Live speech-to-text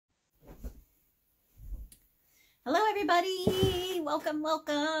everybody. Welcome,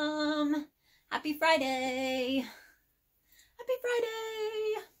 welcome. Happy Friday. Happy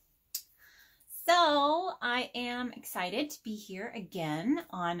Friday. So I am excited to be here again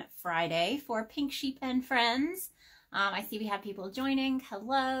on Friday for Pink Sheep and Friends. I see we have people joining.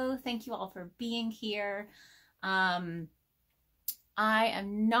 Hello. Thank you all for being here. I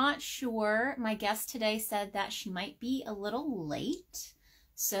am not sure. My guest today said that she might be a little late.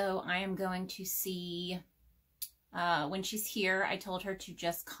 So I am going to see when she's here. I told her to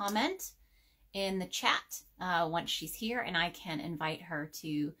just comment in the chat once she's here, and I can invite her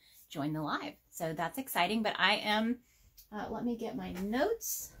to join the live. So that's exciting, but I am, let me get my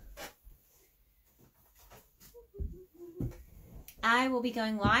notes. I will be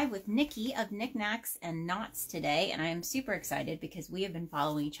going live with Niki of Knickknacks and Knots today, and I am super excited because we have been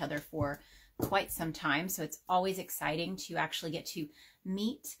following each other for quite some time, so it's always exciting to actually get to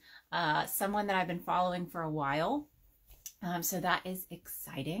meet someone that I've been following for a while. So that is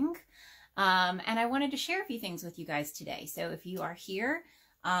exciting. And I wanted to share a few things with you guys today. So if you are here,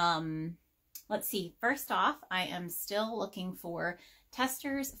 let's see. First off, I am still looking for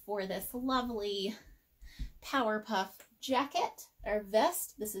testers for this lovely Power Puff jacket or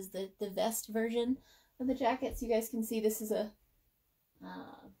vest. This is the vest version of the jacket. So you guys can see this is a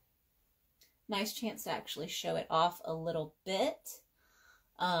nice chance to actually show it off a little bit.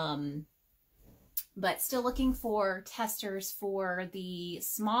 But still looking for testers for the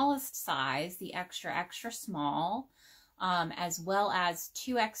smallest size, the extra, extra small, as well as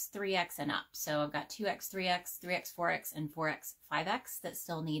 2X, 3X, and up. So I've got 2X, 3X, 3X, 4X, and 4X, 5X that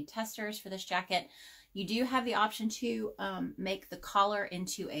still need testers for this jacket. You do have the option to make the collar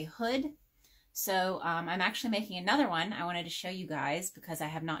into a hood. So I'm actually making another one. I wanted to show you guys because I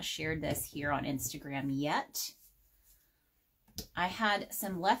have not shared this here on Instagram yet. I had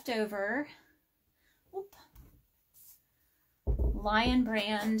some leftover Lion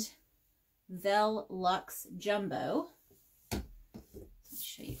brand Vel Luxe Jumbo. Let's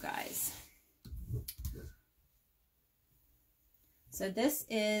show you guys. So this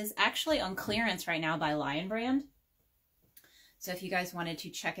is actually on clearance right now by Lion brand. So if you guys wanted to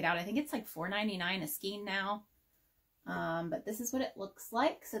check it out, I think it's like $4.99 a skein now. But this is what it looks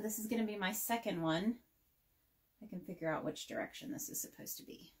like. So this is going to be my second one. I can figure out which direction this is supposed to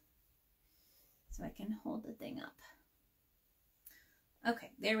be. So I can hold the thing up.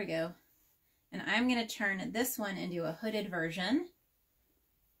 Okay, there we go. And I'm going to turn this one into a hooded version.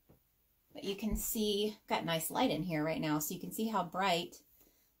 But you can see, got nice light in here right now, so you can see how bright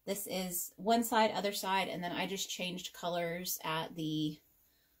this is. One side, other side, and then I just changed colors at the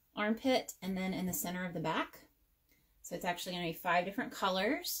armpit and then in the center of the back. So it's actually going to be 5 different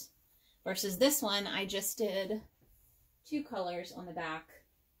colors versus this one, I just did 2 colors on the back.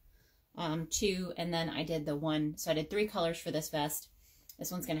 2, and then I did the 1, so I did 3 colors for this vest.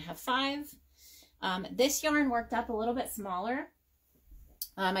 This one's going to have 5. This yarn worked up a little bit smaller.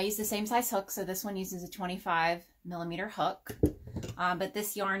 I used the same size hook, so this one uses a 25mm hook, but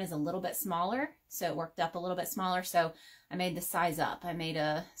this yarn is a little bit smaller, so it worked up a little bit smaller, so I made the size up. I made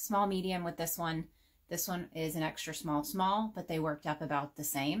a small medium with this one. This one is an extra small small, but they worked up about the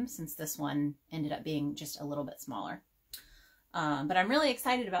same since this one ended up being just a little bit smaller. But I'm really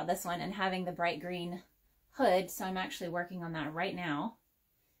excited about this one and having the bright green hood, so I'm actually working on that right now.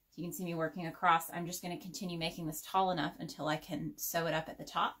 So you can see me working across. I'm just going to continue making this tall enough until I can sew it up at the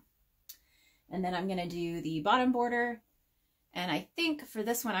top. And then I'm going to do the bottom border, and I think for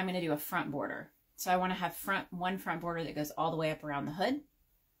this one I'm going to do a front border. So I want to have one front border that goes all the way up around the hood,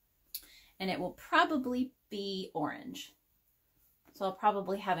 and it will probably be orange. So I'll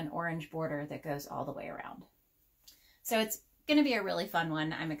probably have an orange border that goes all the way around. So it's going to be a really fun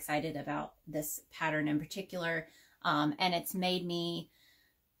one. I'm excited about this pattern in particular, and it's made me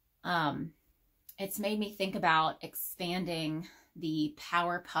think about expanding the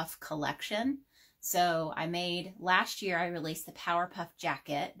Power Puff collection. So last year I released the Power Puff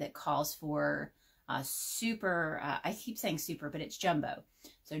jacket that calls for super, I keep saying super, but it's jumbo.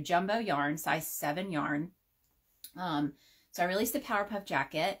 So jumbo yarn, size 7 yarn. So I released the Power Puff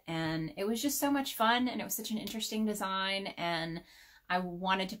jacket, and it was just so much fun, and it was such an interesting design, and I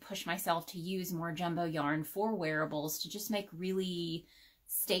wanted to push myself to use more jumbo yarn for wearables to just make really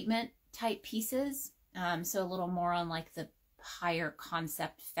statement type pieces. So a little more on like the higher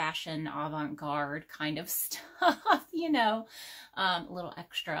concept fashion avant-garde kind of stuff, you know, a little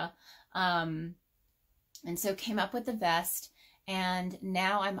extra. And so came up with the vest, and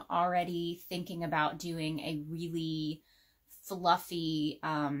now I'm already thinking about doing a really fluffy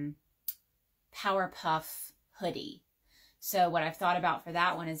Power Puff hoodie. So what I've thought about for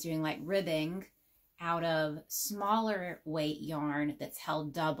that one is doing like ribbing out of smaller weight yarn that's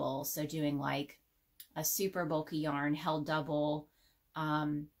held double. So doing like a super bulky yarn held double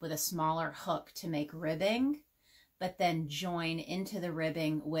with a smaller hook to make ribbing, but then join into the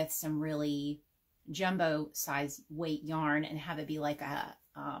ribbing with some really jumbo size weight yarn and have it be like a,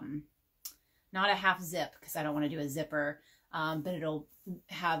 not a half zip because I don't want to do a zipper, but it'll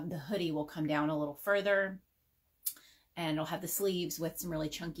have, the hoodie will come down a little further and it'll have the sleeves with some really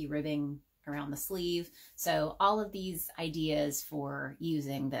chunky ribbing around the sleeve. So all of these ideas for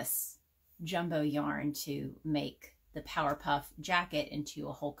using this jumbo yarn to make the Power Puff jacket into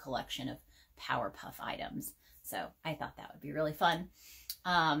a whole collection of Power Puff items. So I thought that would be really fun.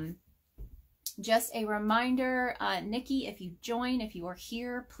 Just a reminder, Niki, if you join, if you are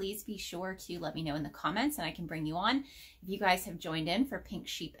here, please be sure to let me know in the comments and I can bring you on. If you guys have joined in for Pink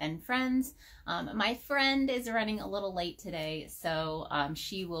Sheep and Friends, my friend is running a little late today, so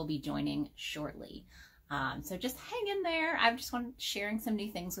she will be joining shortly. So just hang in there. I just want sharing some new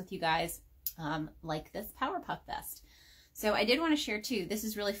things with you guys, like this Power Puff vest. So I did want to share too, this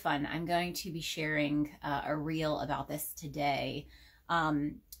is really fun. I'm going to be sharing a reel about this today.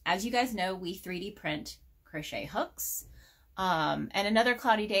 As you guys know, we 3D print crochet hooks. And another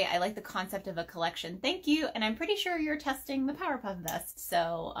cloudy day, I like the concept of a collection. Thank you. And I'm pretty sure you're testing the Power Puff vest.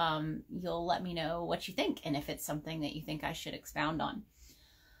 So you'll let me know what you think and if it's something that you think I should expound on.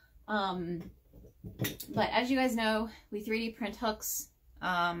 But as you guys know, we 3D print hooks.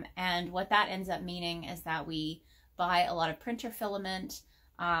 And what that ends up meaning is that we buy a lot of printer filament.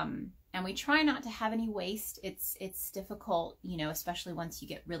 And we try not to have any waste. It's difficult, you know, especially once you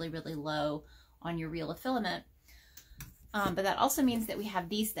get really, really low on your reel of filament. But that also means that we have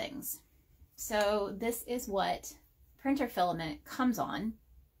these things. So this is what printer filament comes on.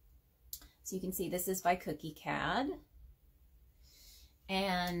 So you can see this is by Cookie Cad.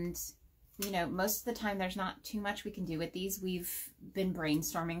 And, you know, most of the time there's not too much we can do with these. We've been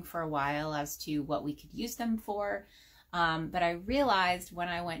brainstorming for a while as to what we could use them for. But I realized when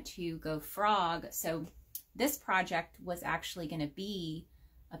I went to go frog, so this project was actually going to be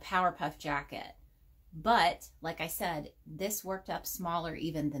a Power Puff jacket. But like I said, this worked up smaller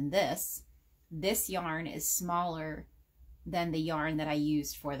even than this. This yarn is smaller than the yarn that I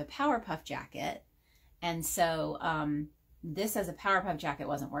used for the Power Puff jacket. And so this as a Power Puff jacket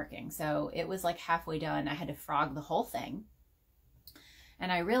wasn't working. So it was like halfway done. I had to frog the whole thing. And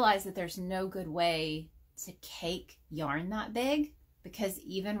I realized that there's no good way to cake yarn that big, because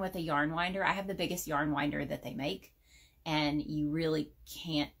even with a yarn winder, I have the biggest yarn winder that they make, and you really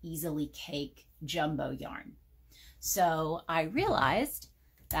can't easily cake jumbo yarn. So I realized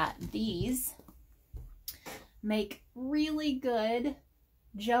that these make really good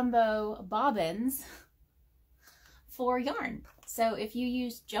jumbo bobbins for yarn. So if you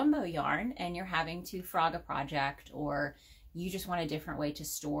use jumbo yarn and you're having to frog a project, or you just want a different way to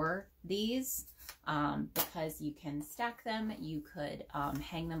store these, because you can stack them, you could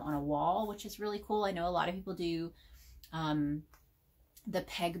hang them on a wall, which is really cool. I know a lot of people do the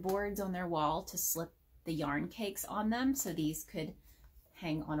pegboards on their wall to slip the yarn cakes on them. So these could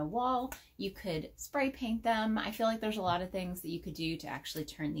hang on a wall. You could spray paint them. I feel like there's a lot of things that you could do to actually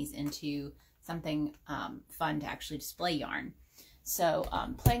turn these into something fun to actually display yarn. So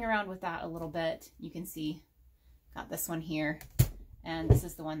playing around with that a little bit, you can see, got this one here. And this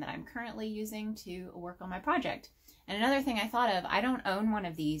is the one that I'm currently using to work on my project. And another thing I thought of, I don't own one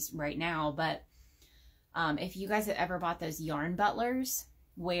of these right now, but if you guys have ever bought those yarn butlers,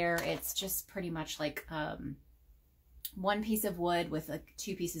 where it's just pretty much like one piece of wood with like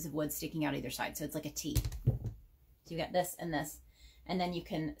 2 pieces of wood sticking out either side. So it's like a T. So you got this and this, and then you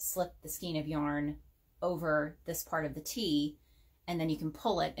can slip the skein of yarn over this part of the T, and then you can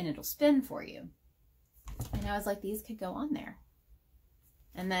pull it and it'll spin for you. And I was like, these could go on there.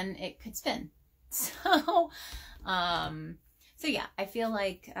 And then it could spin. So yeah, I feel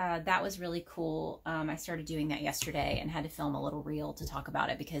like that was really cool. I started doing that yesterday and had to film a little reel to talk about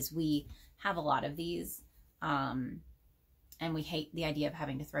it because we have a lot of these and we hate the idea of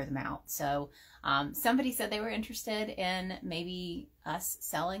having to throw them out. So somebody said they were interested in maybe us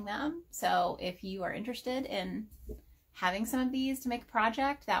selling them. So if you are interested in having some of these to make a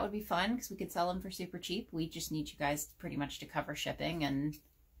project, that would be fun because we could sell them for super cheap. We just need you guys pretty much to cover shipping, and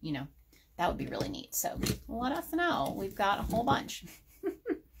you know, that would be really neat. So let us know. We've got a whole bunch.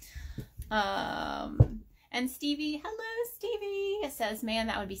 And Stevie, hello Stevie, it says, man,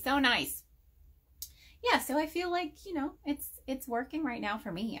 that would be so nice. Yeah, so I feel like, you know, it's working right now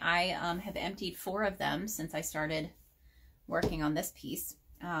for me. I have emptied 4 of them since I started working on this piece.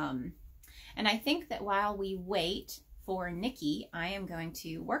 And I think that while we wait for Niki, I am going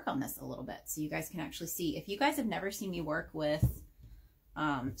to work on this a little bit so you guys can actually see. If you guys have never seen me work with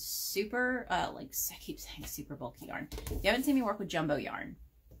super, like I keep saying super bulky yarn. If you haven't seen me work with jumbo yarn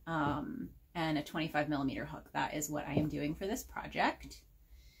and a 25mm hook, that is what I am doing for this project.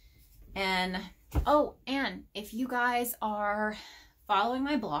 And, oh, and if you guys are following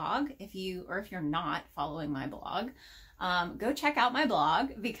my blog, if you're not following my blog, go check out my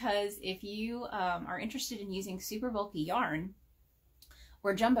blog, because if you are interested in using super bulky yarn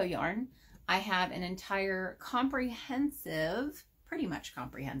or jumbo yarn, I have an entire comprehensive, pretty much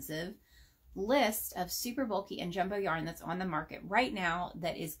comprehensive, list of super bulky and jumbo yarn that's on the market right now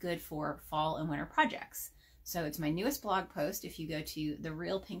that is good for fall and winter projects. So it's my newest blog post. If you go to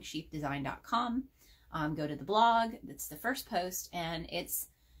therealpinksheepdesign.com, go to the blog, that's the first post, and it's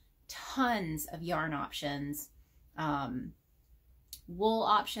tons of yarn options. Wool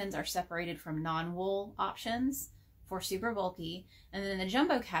options are separated from non-wool options for super bulky. And then the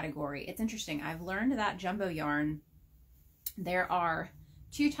jumbo category, it's interesting. I've learned that jumbo yarn, there are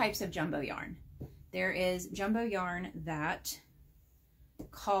two types of jumbo yarn. There is jumbo yarn that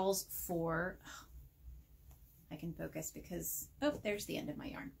calls for, I can focus because, oh, there's the end of my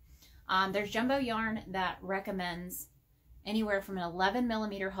yarn. There's jumbo yarn that recommends anywhere from an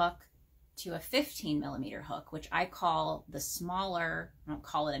 11mm hook to a 15mm hook, which I call the smaller, I don't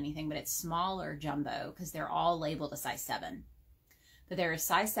call it anything, but it's smaller jumbo because they're all labeled a size 7. But there is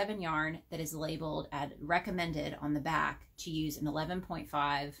size 7 yarn that is labeled and recommended on the back to use an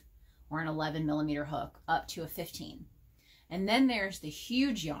 11.5 or an 11mm hook up to a 15. And then there's the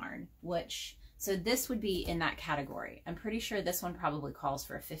huge yarn, which, so this would be in that category. I'm pretty sure this one probably calls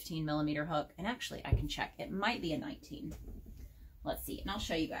for a 15mm hook. And actually I can check, it might be a 19. Let's see, and I'll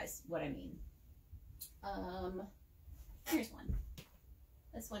show you guys what I mean. Here's one.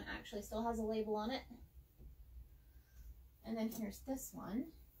 This one actually still has a label on it. And then here's this one.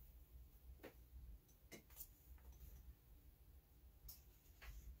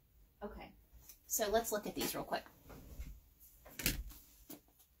 Okay, so let's look at these real quick.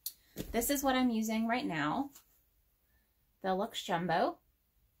 This is what I'm using right now, the Luxe Jumbo.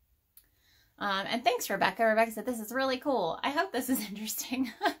 And thanks, Rebecca. Rebecca said, this is really cool. I hope this is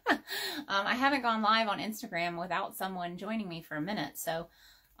interesting. I haven't gone live on Instagram without someone joining me for a minute. So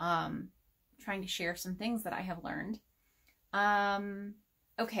trying to share some things that I have learned.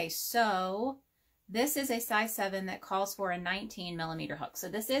 Okay, so this is a size 7 that calls for a 19mm hook. So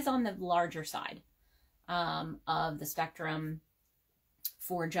this is on the larger side of the spectrum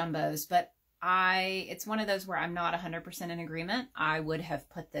for jumbos, but it's one of those where I'm not 100% in agreement. I would have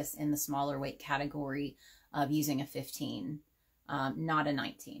put this in the smaller weight category of using a 15, not a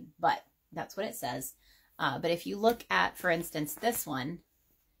 19, but that's what it says. But if you look at, for instance, this one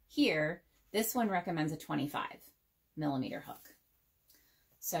here, this one recommends a 25mm hook.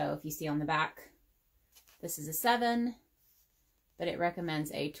 So if you see on the back, this is a 7, but it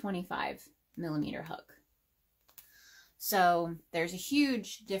recommends a 25mm hook. So there's a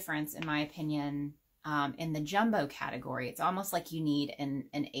huge difference, in my opinion, in the jumbo category. It's almost like you need an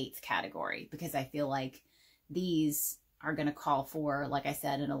 8th category, because I feel like these are going to call for, like I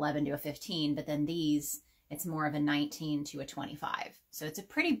said, an 11 to a 15, but then these, it's more of a 19 to a 25. So it's a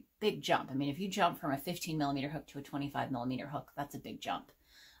pretty big jump. I mean, if you jump from a 15mm hook to a 25mm hook, that's a big jump.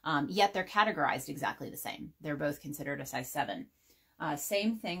 Yet they're categorized exactly the same. They're both considered a size 7.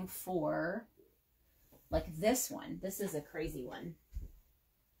 Same thing for, like this one. This is a crazy one.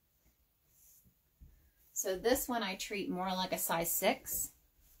 So this one I treat more like a size 6.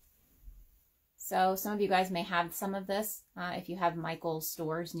 So some of you guys may have some of this. If you have Michael's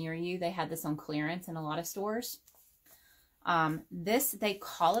stores near you, they had this on clearance in a lot of stores. This, they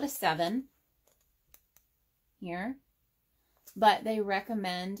call it a 7 here, but they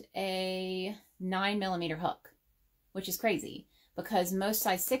recommend a 9mm hook, which is crazy. Because most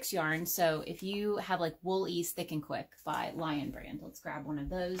size 6 yarn, so if you have like Wool Ease Thick and Quick by Lion Brand, let's grab one of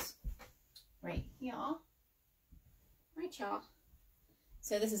those right here. Right, y'all.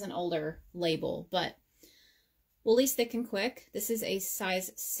 So this is an older label, but Wool Ease Thick and Quick, this is a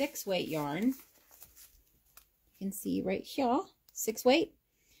size 6 weight yarn. You can see right here, 6 weight,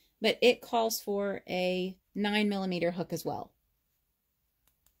 but it calls for a 9mm hook as well.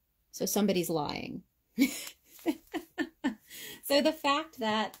 So somebody's lying. So the fact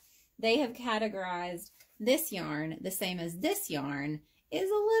that they have categorized this yarn the same as this yarn is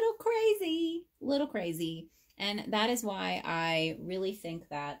a little crazy. And that is why I really think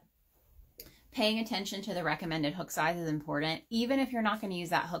that paying attention to the recommended hook size is important, even if you're not going to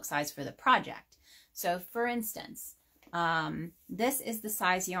use that hook size for the project. So for instance, This is the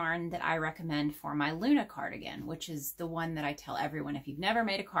size yarn that I recommend for my Luna cardigan, which is the one that I tell everyone, if you've never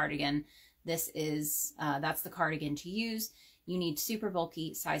made a cardigan, this is, that's the cardigan to use. You need super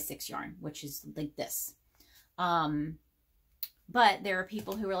bulky size 6 yarn, which is like this. But there are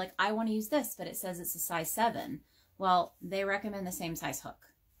people who are like, I want to use this, but it says it's a size 7. Well, they recommend the same size hook.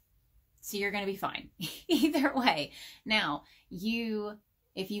 So you're going to be fine either way. Now,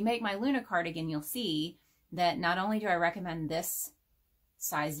 if you make my Luna cardigan, you'll see that not only do I recommend this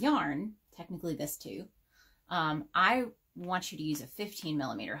size yarn, technically this too, I want you to use a 15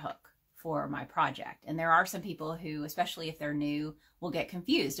 millimeter hook for my project. And there are some people who, especially if they're new, will get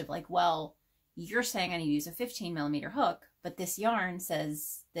confused of like, well, you're saying I need to use a 15 millimeter hook, but this yarn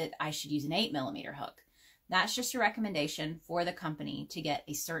says that I should use an 8 millimeter hook. That's just a recommendation for the company to get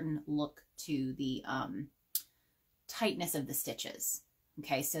a certain look to the tightness of the stitches.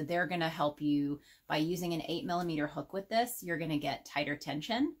 Okay, so they're going to help you by using an 8 millimeter hook with this. You're going to get tighter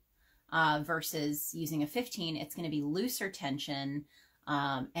tension versus using a 15. It's going to be looser tension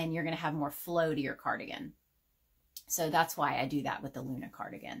and you're going to have more flow to your cardigan. So that's why I do that with the Luna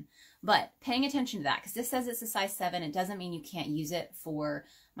cardigan. But paying attention to that, because this says it's a size 7, it doesn't mean you can't use it for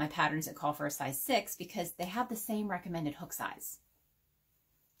my patterns that call for a size 6 because they have the same recommended hook size.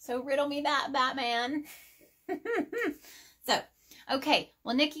 So riddle me that, Batman. So, okay,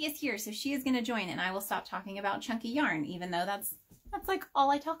 well, Niki is here, so she is going to join, and I will stop talking about chunky yarn, even though that's like all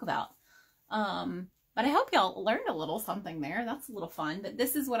I talk about. But I hope y'all learned a little something there. That's a little fun. But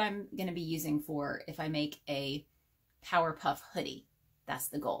this is what I'm going to be using for if I make a Power Puff hoodie. That's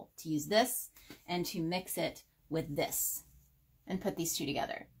the goal, to use this and to mix it with this and put these two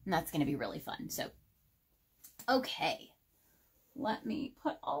together. And that's going to be really fun. So, okay, let me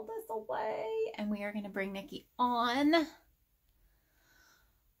put all this away and we are going to bring Niki on.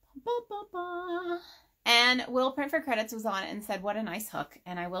 And Will Print for Credits was on it and said, what a nice hook.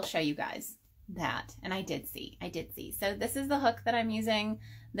 And I will show you guys that. And I did see. So this is the hook that I'm using.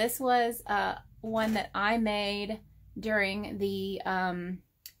 This was one that I made during the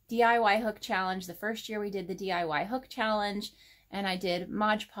DIY hook challenge. The first year we did the DIY hook challenge, and I did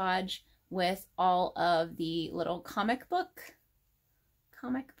Mod Podge with all of the little comic book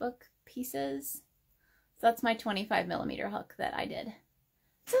pieces. So that's my 25 millimeter hook that I did.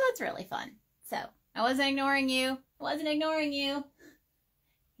 So that's really fun. So I wasn't ignoring you.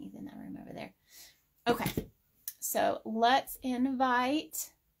 He's in that room over there. Okay, so let's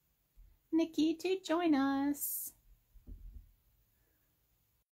invite Niki to join us.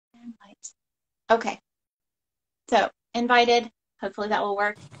 Okay, so invited. Hopefully that will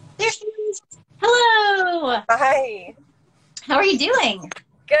work. There she is. Hello. Hi. How are you doing?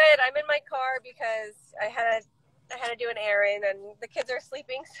 Good. I'm in my car because I had to do an errand and the kids are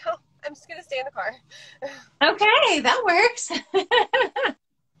sleeping, so I'm just gonna stay in the car. Okay, that works.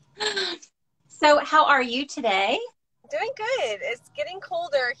 So how are you today? Doing good. It's getting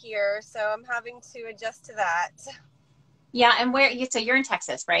colder here, so I'm having to adjust to that. Yeah, and so you're in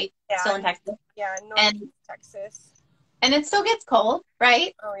Texas, right? Yeah. Still in Texas? Yeah, North Texas. And it still gets cold,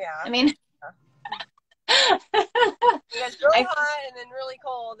 right? Oh, yeah. I mean... Yeah, it's really hot and then really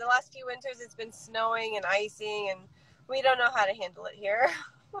cold. The last few winters it's been snowing and icing, and we don't know how to handle it here.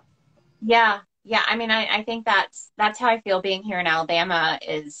 Yeah. I mean, I think that's how I feel being here in Alabama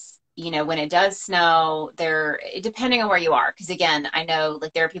is, you know, when it does snow, depending on where you are, because again, I know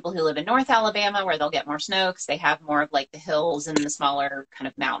like there are people who live in North Alabama where they'll get more snow because they have more of like the hills and the smaller kind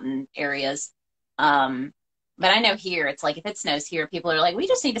of mountain areas. But I know here it's like if it snows here, people are like, we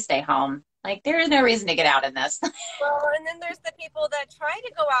just need to stay home. Like there is no reason to get out in this. Well, and then there's the people that try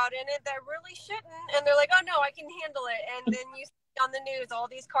to go out in it that really shouldn't, and they're like, oh no, I can handle it. And then you see on the news all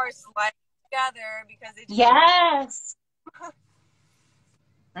these cars sliding together because they just Yes.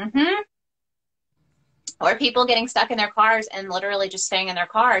 Or people getting stuck in their cars and literally just staying in their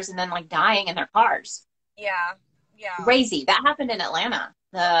cars and then like dying in their cars. Yeah. Crazy. That happened in Atlanta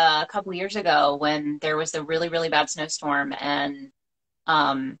a couple years ago when there was a really, really bad snowstorm. And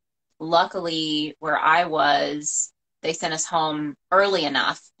luckily where I was, they sent us home early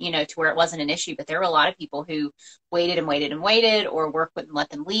enough, you know, to where it wasn't an issue. But there were a lot of people who waited and waited and waited, or work wouldn't let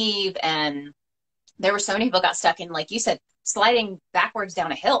them leave. And there were so many people got stuck in, like you said, sliding backwards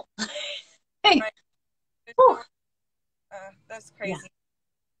down a hill. Right. That's crazy.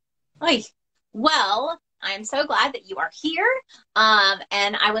 Yeah. Well, I'm so glad that you are here.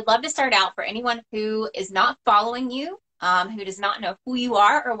 And I would love to start out for anyone who is not following you, who does not know who you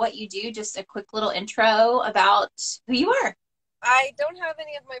are or what you do, just a quick little intro about who you are. I don't have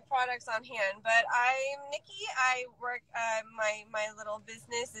any of my products on hand, but I'm Niki. I work, my little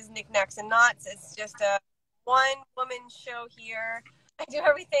business is Knickknacks and Knots. It's just a one woman show here. I do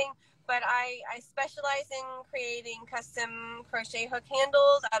everything, but I specialize in creating custom crochet hook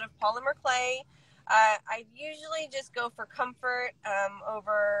handles out of polymer clay. I usually just go for comfort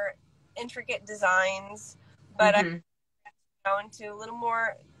over intricate designs, but I go into a little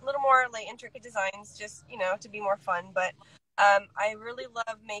more like intricate designs, just to be more fun. But I really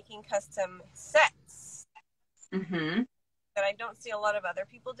love making custom sets. That I don't see a lot of other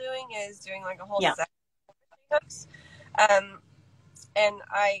people doing is doing like a whole set of hooks. And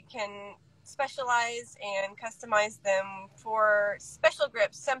I can specialize and customize them for special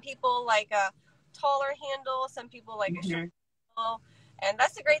grips. Some people like a taller handle, some people like a short handle. And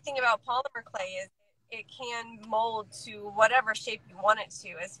that's the great thing about polymer clay is it can mold to whatever shape you want it to,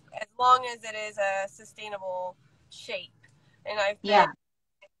 as long as it is a sustainable shape. And I've been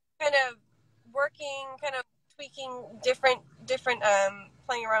kind of working, kind of tweaking different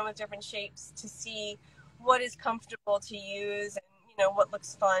playing around with different shapes to see what is comfortable to use and what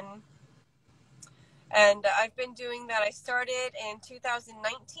looks fun. And I've been doing that. I started in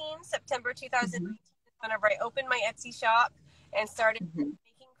 2019, September 2019, whenever I opened my Etsy shop and started making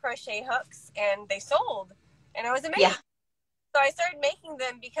crochet hooks, and they sold, and I was amazed. So I started making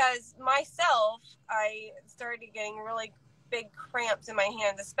them because myself, I started getting really big cramps in my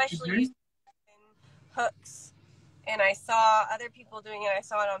hands, especially using hooks. And I saw other people doing it. I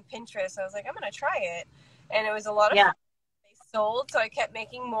saw it on Pinterest. I was like, I'm going to try it. And it was a lot of fun. They sold, so I kept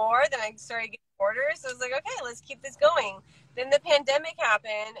making more. Then I started getting orders. So I was like, okay, let's keep this going. Then the pandemic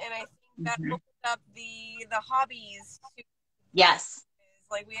happened, and I think that opened up the hobbies.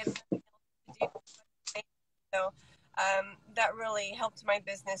 Like we had nothing else to do. So that really helped my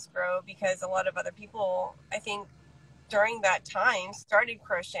business grow because a lot of other people, I think, during that time started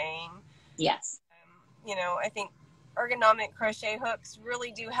crocheting. I think ergonomic crochet hooks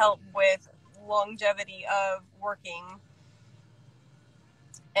really do help with longevity of working.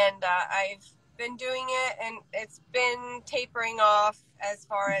 And I've been doing it, and it's been tapering off as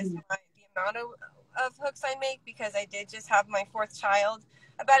far as the amount of hooks I make, because I did just have my 4th child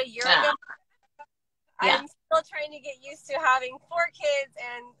about a year ago. I'm still trying to get used to having 4 kids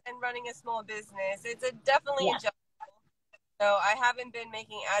and running a small business. It's definitely a job. So I haven't been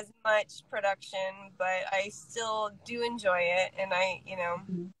making as much production, but I still do enjoy it. And I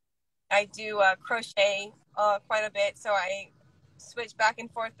do crochet quite a bit. So I switch back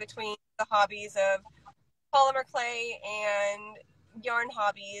and forth between the hobbies of polymer clay and yarn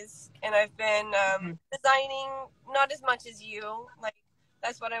hobbies. And I've been designing, not as much as you. Like,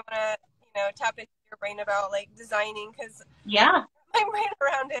 that's what I want to, tap into your brain about, like designing, because my brain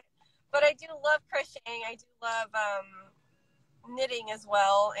around it. But I do love crocheting. I do love knitting as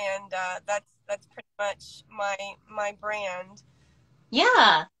well, and that's pretty much my brand.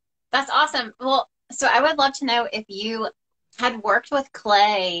 That's awesome. Well, so I would love to know if you had worked with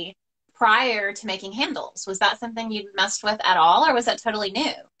clay prior to making handles. Was that something you'd messed with at all, or was that totally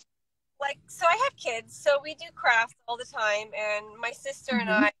new? So I have kids, so we do crafts all the time, and my sister and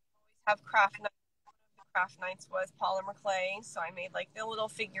I always have craft nights. One of the craft nights was polymer clay, so I made like the little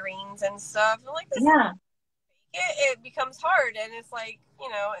figurines and stuff. I'm like, this it becomes hard, and it's like,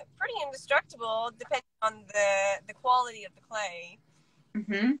 pretty indestructible depending on the quality of the clay.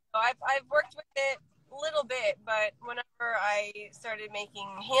 So I've worked with it a little bit, but whenever I started making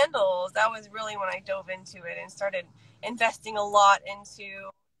handles, that was really when I dove into it and started investing a lot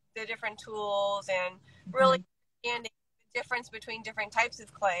into the different tools and really understanding the difference between different types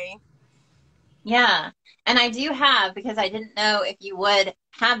of clay. And I do have, because I didn't know if you would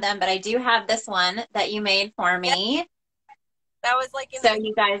have them, but I do have this one that you made for me. That was like in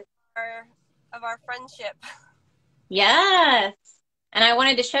you guys of our friendship. And I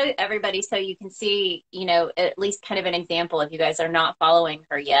wanted to show everybody so you can see, at least kind of an example if you guys are not following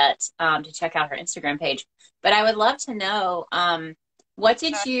her yet, to check out her Instagram page. But I would love to know, what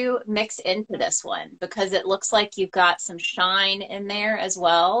did you mix into this one? Because it looks like you've got some shine in there as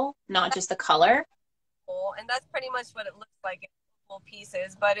well, not just the color. And that's pretty much what it looks like in little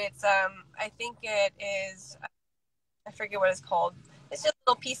pieces. But it's, I think it is, I forget what it's called. It's just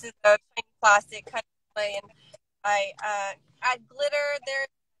little pieces of shiny plastic cut clay, and I add glitter. There's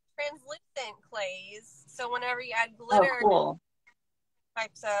translucent clays, so whenever you add glitter,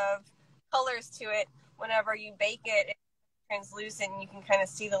 types of colors to it, whenever you bake it, it's translucent. You can kind of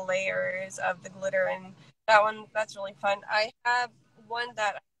see the layers of the glitter, and that's really fun. I have one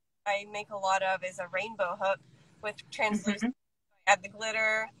that I make a lot of is a rainbow hook with translucent. I add the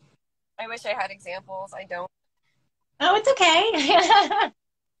glitter. I wish I had examples. I don't. Oh, it's okay.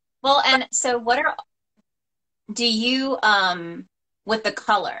 Well, and so do you with the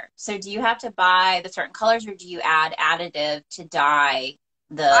color. So do you have to buy the certain colors, or do you add additive to dye I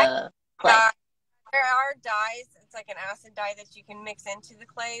the clay? There are dyes. It's like an acid dye that you can mix into the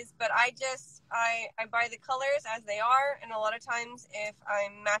clays, but I buy the colors as they are, and a lot of times if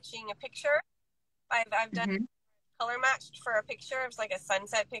I'm matching a picture, I've done Hmm. color matched for a picture. It's like a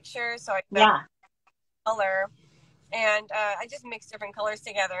sunset picture, so I found Yeah. color, and I just mix different colors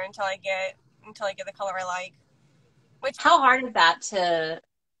together until I get the color I like. Which How hard is that to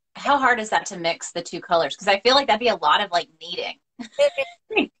how hard is that to mix the two colors? Because I feel like that'd be a lot of like kneading.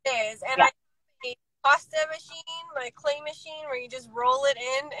 it is, and Yeah. I have a pasta machine, my clay machine, where you just roll it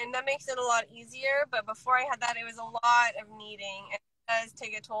in, and that makes it a lot easier. But before I had that, it was a lot of kneading, and it does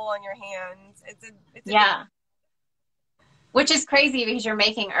take a toll on your hands. It's a big, Yeah. Which is crazy because you're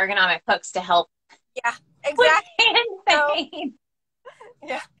making ergonomic hooks to help yeah, with exactly. hand So pain.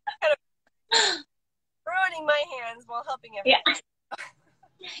 yeah, kind of ruining my hands while helping Yeah. everyone.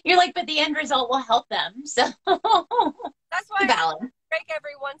 You're like, but the end result will help them. So That's why I valid. break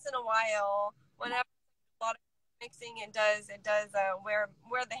every once in a while. Whenever a lot of mixing, it does wear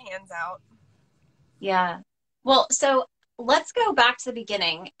the hands out. Yeah. Well, so let's go back to the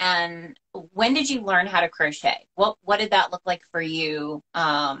beginning. And when did you learn how to crochet? What did that look like for you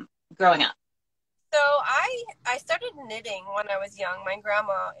growing up? So I started knitting when I was young. My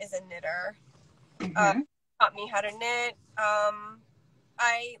grandma is a knitter. Uh, Hmm. Taught me how to knit.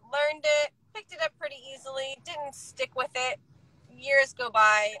 I learned it, picked it up pretty easily. Didn't stick with it. Years go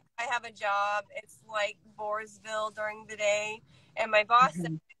by. I have a job. It's like Boresville during the day, and my boss said,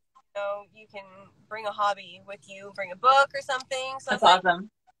 Hmm. you know, you can bring a hobby with you, bring a book or something. So I That's was like,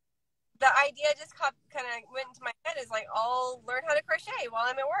 awesome. the idea just kind of went into my head is like, I'll learn how to crochet while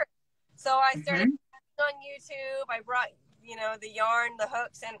I'm at work. So I started Hmm. on YouTube. I brought, you know, the yarn, the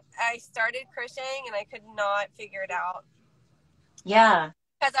hooks, and I started crocheting, and I could not figure it out Yeah.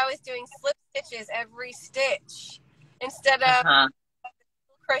 because I was doing slip stitches every stitch instead of Uh-huh.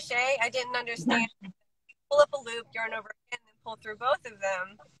 crochet. I didn't Yeah. understand. Pull up a loop, yarn over again, and pull through both of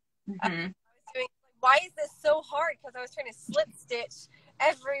them. I Hmm. was doing, why is this so hard? Because I was trying to slip stitch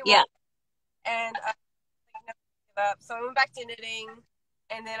every Yeah. one, and I never give up. So I went back to knitting,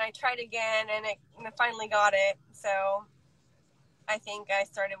 and then I tried again, and I finally got it. So I think I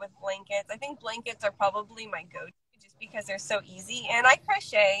started with blankets. I think blankets are probably my go-to just because they're so easy, and I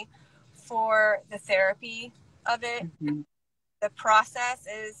crochet for the therapy of it. Hmm. The process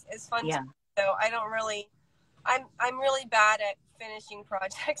is fun too. Yeah. So I don't really I'm really bad at finishing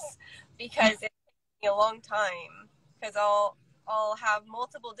projects because it takes me a long time because I'll have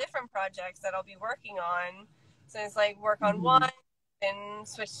multiple different projects that I'll be working on. So it's like work on Hmm. one and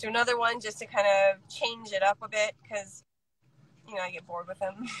switch to another one just to kind of change it up a bit because you know I get bored with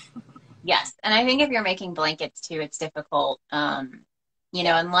them. Yes. And I think if you're making blankets too, it's difficult.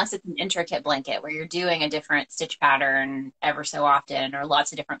 Yeah. Unless it's an intricate blanket where you're doing a different stitch pattern ever so often or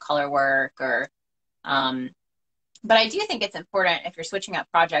lots of different color work or um, but I do think it's important if you're switching up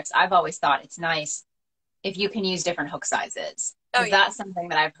projects. I've always thought it's nice if you can use different hook sizes Oh because yeah. that's something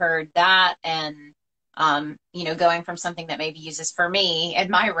that I've heard that and going from something that maybe uses for me in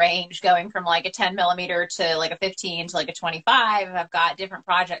my range, going from like a 10 millimeter to like a 15 to like a 25. I've got different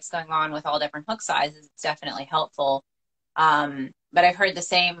projects going on with all different hook sizes. It's definitely helpful. But I've heard the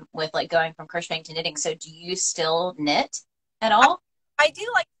same with like going from crocheting to knitting. So do you still knit at I, all? I do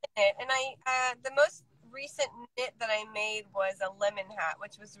like to knit, and I the most recent knit that I made was a lemon hat,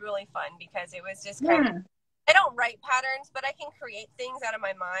 which was really fun because it was just kind of Hmm. I don't write patterns, but I can create things out of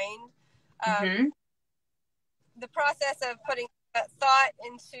my mind. Mm-hmm. The process of putting thought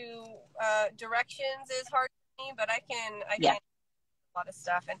into directions is hard for me, but I Yeah. can do a lot of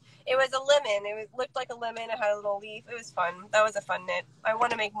stuff. And it was a lemon. Looked like a lemon. It had a little leaf. It was fun. That was a fun knit. I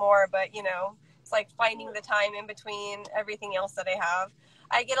want to make more, but you know, it's like finding the time in between everything else that I have.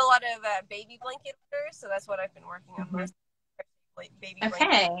 I get a lot of baby blanket orders, so that's what I've been working on Mm-hmm. most. Baby blanket.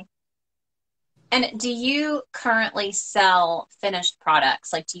 Okay. And do you currently sell finished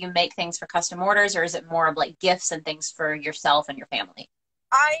products? Like, do you make things for custom orders, or is it more of like gifts and things for yourself and your family?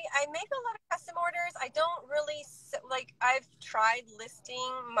 I make a lot of custom orders. I don't really like. I've tried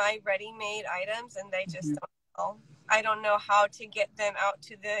listing my ready-made items, and they just Hmm. don't sell. I don't know how to get them out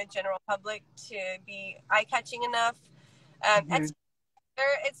to the general public to be eye-catching enough. Hmm.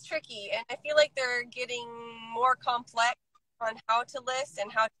 It's tricky, and I feel like they're getting more complex on how to list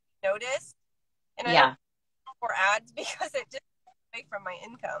and how to be noticed. And I don't Yeah, for ads because it just takes away from my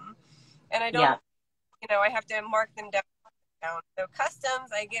income, and I don't. yeah. You know, I have to mark them down. So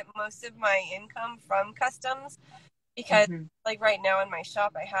customs, I get most of my income from customs because Hmm. like right now in my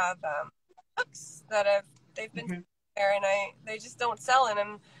shop, I have hooks that they've been Hmm. there, and they just don't sell, and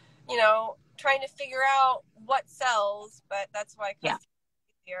I'm, trying to figure out what sells, but that's why Yeah. custom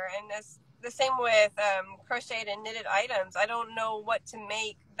is easier. And this the same with crocheted and knitted items. I don't know what to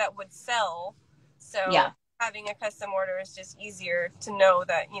make that would sell, so Yeah. having a custom order is just easier to know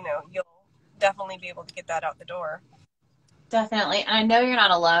that you'll definitely be able to get that out the door. Definitely. And I know you're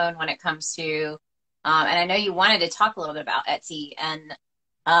not alone when it comes to, and I know you wanted to talk a little bit about Etsy. And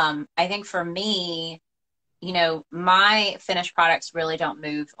I think for me, my finished products really don't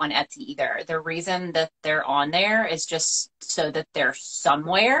move on Etsy either. The reason that they're on there is just so that they're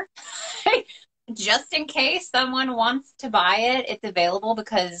somewhere, just in case someone wants to buy it, it's available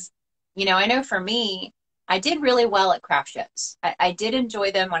because, I know for me, I did really well at craft shows. I did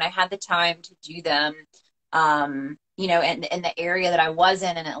enjoy them when I had the time to do them. And in the area that I was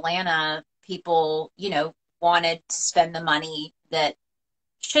in Atlanta, people, wanted to spend the money that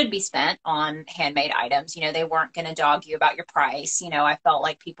should be spent on handmade items. They weren't going to dog you about your price. I felt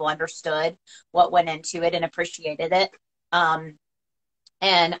like people understood what went into it and appreciated it. And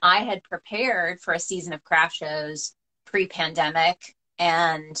I had prepared for a season of craft shows pre-pandemic,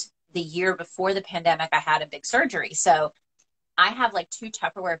 and the year before the pandemic, I had a big surgery. So I have like 2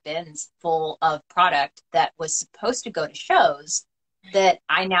 Tupperware bins full of product that was supposed to go to shows that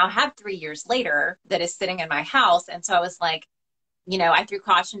I now have 3 years later that is sitting in my house. And so I was like, I threw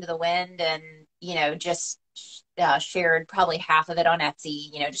caution to the wind and, just shared probably half of it on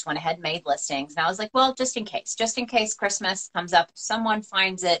Etsy, just went ahead and made listings. And I was like, well, just in case Christmas comes up, if someone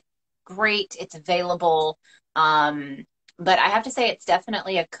finds it, great, it's available. But I have to say it's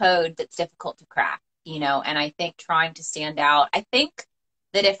definitely a code that's difficult to crack, and I think trying to stand out, I think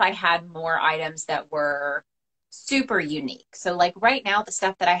that if I had more items that were super unique. So like right now, the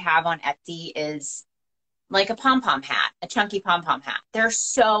stuff that I have on Etsy is like a pom-pom hat, a chunky pom-pom hat. There's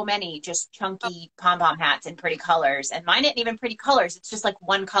so many just chunky pom-pom hats in pretty colors. And mine isn't even pretty colors. It's just like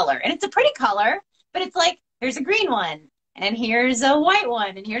one color. And it's a pretty color, but it's like, here's a green one, and here's a white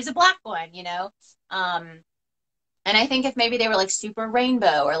one, and here's a black one, And I think if maybe they were like super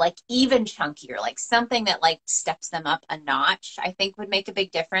rainbow or like even chunky or like something that like steps them up a notch, I think would make a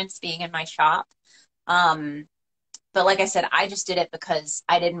big difference being in my shop. But like I said, I just did it because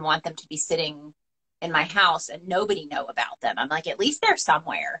I didn't want them to be sitting in my house and nobody know about them. I'm like, at least they're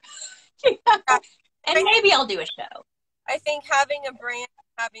somewhere. And maybe I'll do a show. I think having a brand,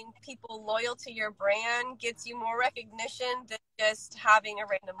 having people loyal to your brand gets you more recognition than just having a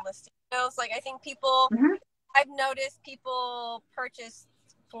random listing. It's like, I think people, I've noticed people purchase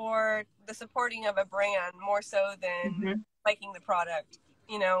for the supporting of a brand more so than liking the product,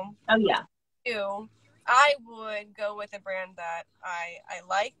 Oh, yeah. I would go with a brand that I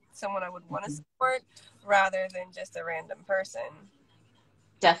like, someone I would want to support, rather than just a random person.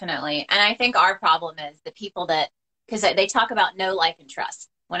 Definitely. And I think our problem is the people that, because they talk about know, like, and trust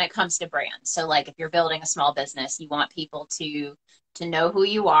when it comes to brands. So like if you're building a small business, you want people to know who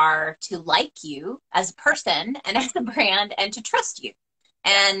you are, to like you as a person and as a brand, and to trust you.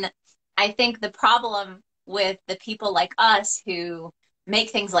 And I think the problem with the people like us who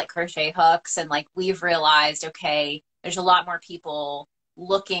make things like crochet hooks, and like we've realized, okay, there's a lot more people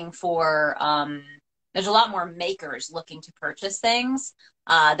looking for, there's a lot more makers looking to purchase things.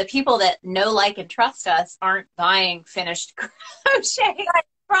 The people that know, like, and trust us aren't buying finished crochet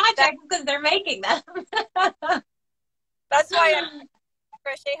projects because they're making them. That's why I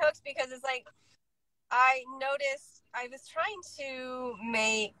crochet hooks, because it's like, I noticed I was trying to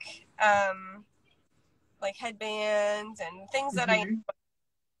make like headbands and things that I'm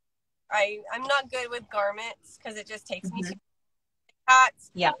not good with garments because it just takes me too hats,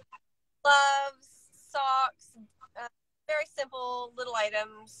 gloves, socks, very simple little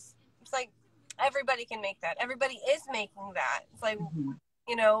items. It's like everybody can make that. Everybody is making that. It's like,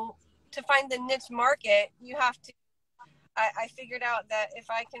 to find the niche market, you have to, I figured out that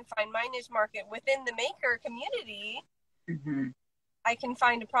if I can find my niche market within the maker community, I can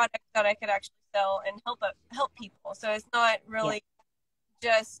find a product that I could actually sell and help people. So it's not really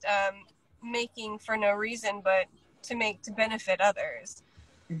just making for no reason, but to benefit others.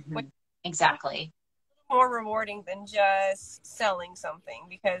 Exactly. More rewarding than just selling something,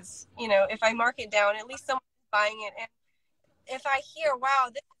 because if I mark it down, at least someone's buying it, and if I hear, wow,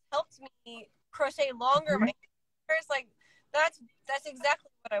 this helped me crochet longer, my fingers, like that's exactly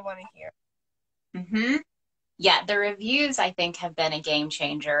what I want to hear. Yeah, the reviews I think have been a game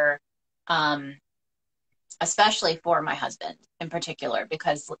changer, especially for my husband in particular,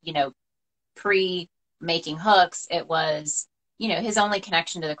 because pre-making hooks, it was, his only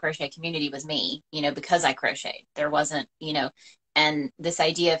connection to the crochet community was me, because I crocheted. There wasn't, And this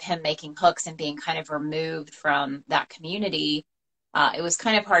idea of him making hooks and being kind of removed from that community, it was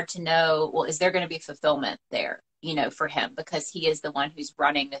kind of hard to know, well, is there going to be fulfillment there, you know, for him? Because he is the one who's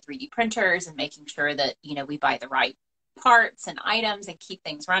running the 3D printers and making sure that, you know, we buy the right parts and items and keep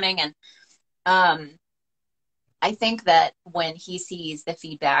things running. And I think that when he sees the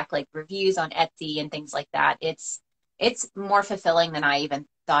feedback, like reviews on Etsy and things like that, it's more fulfilling than I even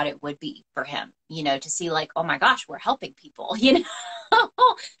thought it would be for him, you know, to see like, oh my gosh, we're helping people, you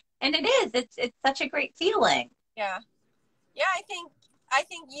know. And it is, it's such a great feeling. Yeah. Yeah, I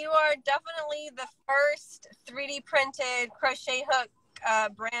think you are definitely the first 3D printed crochet hook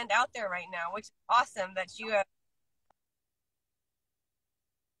brand out there right now, which is awesome that you have.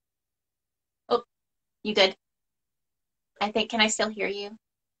 Oh, you good? I think, can I still hear you?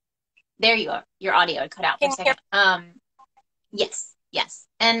 There you are. Your audio had cut out for a second. Yes, yes.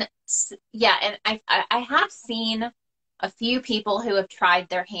 And yeah, and I have seen a few people who have tried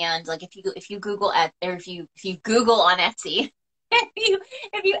their hand. Like if you Google or if you Google on Etsy,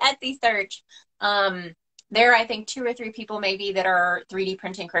 if you Etsy search, there are, I think 2 or 3 people maybe that are 3D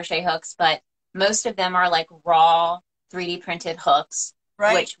printing crochet hooks, but most of them are like raw 3D printed hooks,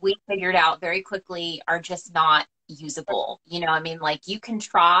 Right. which we figured out very quickly are just not usable. You know, I mean, like you can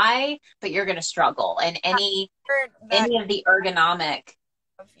try, but you're going to struggle. And any of the ergonomic,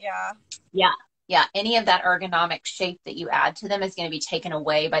 any of that ergonomic shape that you add to them is going to be taken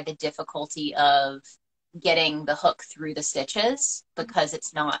away by the difficulty of getting the hook through the stitches because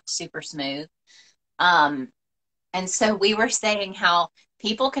it's not super smooth. And so we were saying how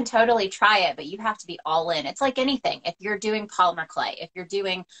people can totally try it, but you have to be all in. It's like anything. If you're doing polymer clay, if you're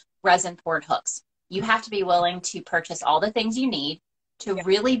doing resin poured hooks, you have to be willing to purchase all the things you need to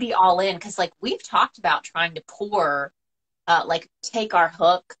really be all in. Because like we've talked about trying to pour, like take our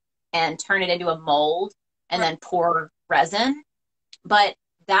hook and turn it into a mold and then pour resin. But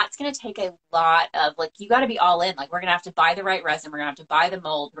that's going to take a lot of, like, you got to be all in. Like, we're going to have to buy the right resin. We're going to have to buy the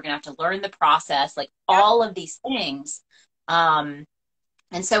mold. We're going to have to learn the process, like all of these things. And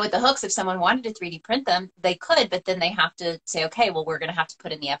so with the hooks, if someone wanted to 3D print them, they could, but then they have to say, okay, well, we're going to have to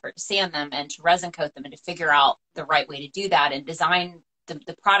put in the effort to sand them and to resin coat them and to figure out the right way to do that and design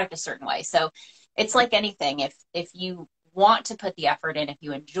the product a certain way. So it's like anything. If you want to put the effort in, if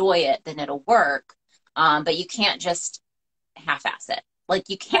you enjoy it, then it'll work. But you can't just half-ass it. Like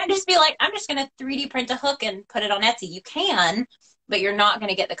you can't just be like, I'm just going to 3D print a hook and put it on Etsy. You can, but you're not going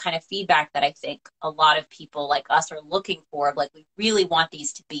to get the kind of feedback that I think a lot of people like us are looking for. Like we really want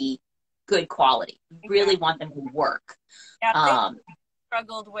these to be good quality. We really want them to work. Yeah, I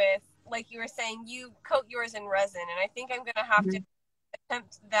struggled with, like you were saying, you coat yours in resin, and I think I'm going to have to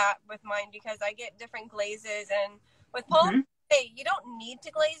attempt that with mine because I get different glazes, and with polymer, you don't need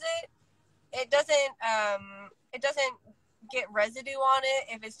to glaze it. It doesn't get residue on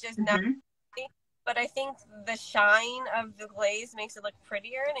it if it's just natural. But I think the shine of the glaze makes it look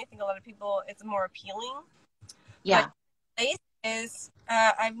prettier, and I think a lot of people, it's more appealing. Yeah. But glaze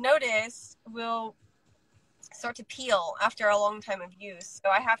I've noticed will start to peel after a long time of use. So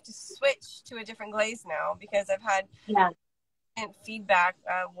I have to switch to a different glaze now because I've had feedback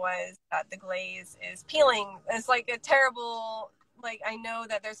was that the glaze is peeling. It's like a terrible, like I know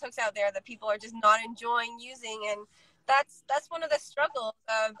that there's hooks out there that people are just not enjoying using, and that's one of the struggles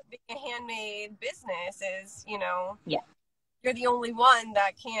of being a handmade business is, you know, you're the only one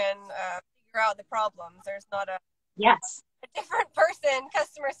that can figure out the problems. There's not a different person,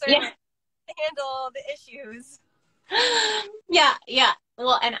 customer service, to handle the issues.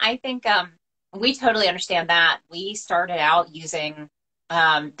 Well, and I think we totally understand that. We started out using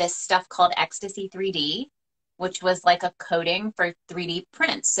this stuff called Ecstasy 3D, which was like a coating for 3D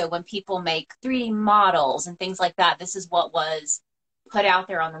prints. So when people make 3D models and things like that, this is what was put out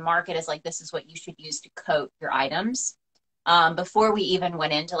there on the market as like, this is what you should use to coat your items. Before we even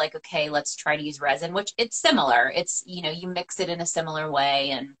went into like, okay, let's try to use resin, which it's similar. It's, you know, you mix it in a similar way.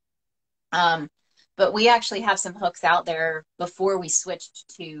 And, but we actually have some hooks out there before we switched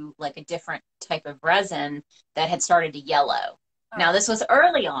to like a different type of resin that had started to yellow. Now this was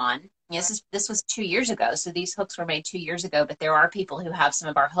early on. This was 2 years ago. So these hooks were made 2 years ago, but there are people who have some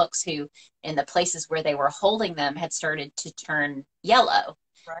of our hooks who in the places where they were holding them had started to turn yellow.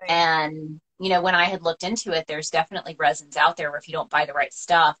 Right. And, you know, when I had looked into it, there's definitely resins out there where if you don't buy the right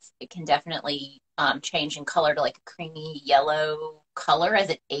stuff, it can definitely change in color to like a creamy yellow color as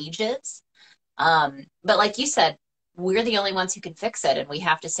it ages. But like you said, we're the only ones who can fix it. And we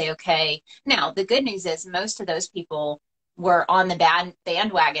have to say, okay, now the good news is most of those people were on the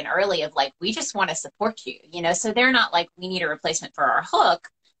bandwagon early of like, we just want to support you, you know, so they're not like, we need a replacement for our hook.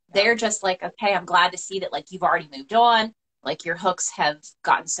 They're just like, okay, I'm glad to see that like you've already moved on. like your hooks have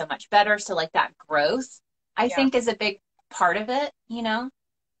gotten so much better. So like that growth, I Yeah. think is a big part of it, you know?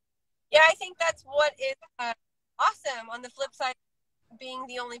 Yeah, I think that's what is awesome. On the flip side, being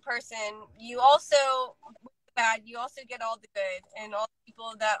the only person, you also bad, you also get all the good and all the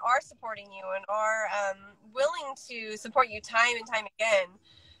people that are supporting you and are willing to support you time and time again.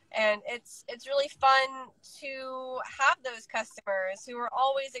 And it's really fun to have those customers who are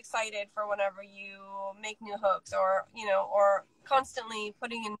always excited for whenever you make new hooks, or you know, or constantly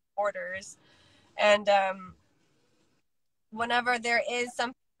putting in orders. And whenever there is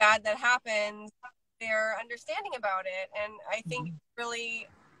something bad that happens, they're understanding about it. And I think really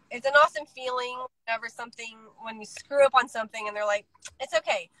it's an awesome feeling whenever something, when you screw up on something and they're like, it's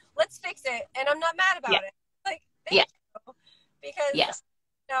okay, let's fix it, and I'm not mad about it. Like, thank you. Because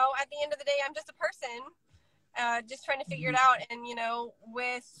you know, at the end of the day, I'm just a person, just trying to figure it out. And you know,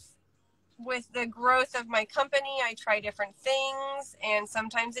 with the growth of my company, I try different things, and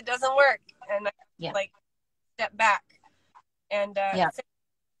sometimes it doesn't work, and I like step back. And since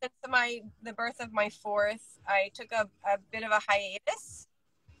the birth of my fourth, I took a bit of a hiatus,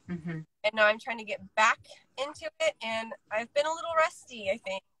 and now I'm trying to get back into it. And I've been a little rusty. I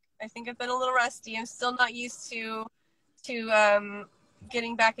think I've been a little rusty. I'm still not used to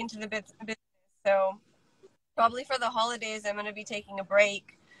getting back into the business. So probably for the holidays, I'm going to be taking a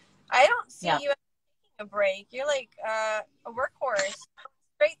break. I don't see you taking a break. You're like a workhorse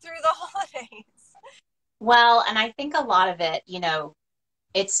straight through the holidays. Well, and I think a lot of it, you know,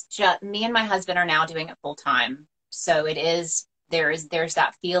 it's just me and my husband are now doing it full time. So it is, there's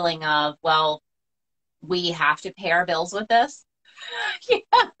that feeling of, well, we have to pay our bills with this, you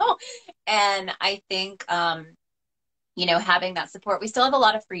know? And I think, you know, having that support, we still have a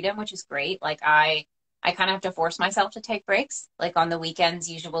lot of freedom, which is great. Like I kind of have to force myself to take breaks. Like on the weekends,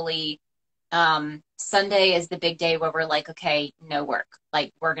 usually, Sunday is the big day where we're like, okay, no work.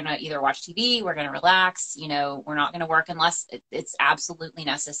 Like we're going to either watch TV, we're going to relax, you know, we're not going to work unless it's absolutely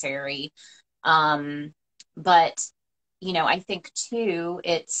necessary. But, you know, I think too,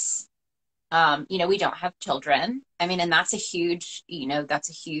 it's, you know, we don't have children. I mean, and that's a huge, you know,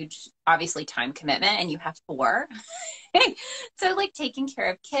 obviously time commitment, and you have four. So like taking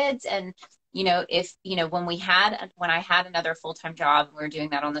care of kids, and you know, if you know, when I had another full-time job, we were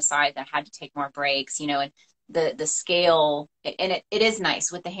doing that on the side, that had to take more breaks, you know, and the scale, and it is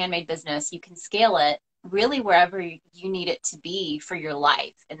nice with the handmade business, you can scale it really wherever you need it to be for your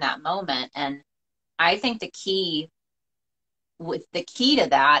life in that moment. And I think the key to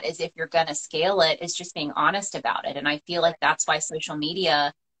that is, if you're going to scale it, is just being honest about it. And I feel like that's why social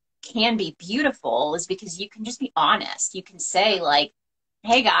media can be beautiful, is because you can just be honest. You can say like,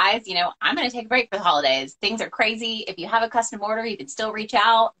 hey guys, you know, I'm going to take a break for the holidays. Things are crazy. If you have a custom order, you can still reach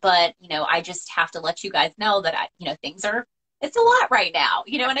out. But, you know, I just have to let you guys know that, you know, it's a lot right now,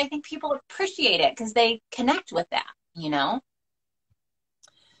 you know, and I think people appreciate it because they connect with that, you know?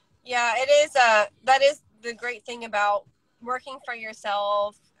 Yeah, it is. That is the great thing about working for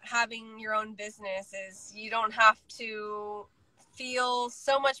yourself, having your own business, is you don't have to feel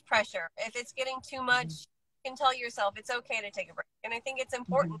so much pressure. If it's getting too much, you can tell yourself it's okay to take a break. And I think it's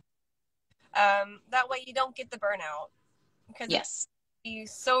important. That way you don't get the burnout, because it can be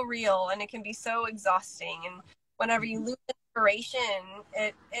so real and it can be so exhausting. And whenever you lose inspiration,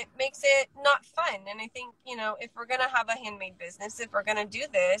 it makes it not fun. And I think, you know, if we're going to have a handmade business, if we're going to do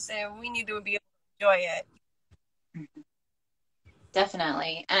this, we need to be able to enjoy it.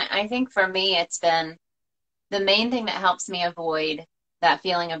 Definitely. And I think for me, it's been the main thing that helps me avoid that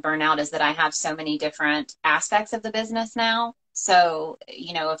feeling of burnout is that I have so many different aspects of the business now. So,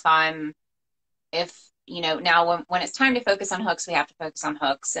 you know, you know, now when it's time to focus on hooks, we have to focus on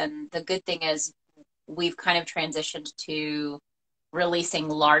hooks. And the good thing is we've kind of transitioned to releasing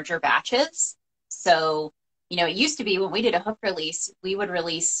larger batches. So, you know, it used to be when we did a hook release, we would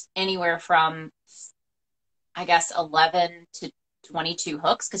release anywhere from, I guess, 11 to 22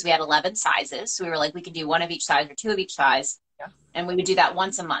 hooks, because we had 11 sizes. So we were like, we could do one of each size or two of each size. And we would do that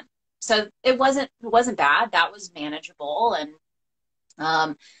once a month. So it wasn't bad. That was manageable.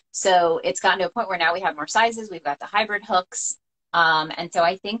 And so it's gotten to a point where now we have more sizes. We've got the hybrid hooks. And so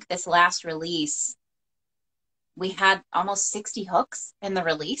I think this last release, we had almost 60 hooks in the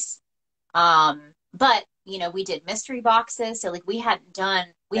release. But, you know, we did mystery boxes. So like we haven't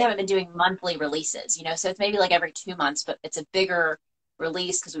been doing monthly releases, you know, so it's maybe like every 2 months, but it's a bigger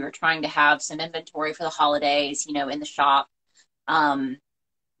release because we were trying to have some inventory for the holidays, you know, in the shop.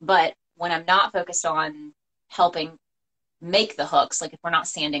 But when I'm not focused on helping make the hooks, like if we're not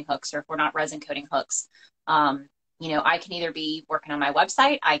sanding hooks or if we're not resin coating hooks, you know, I can either be working on my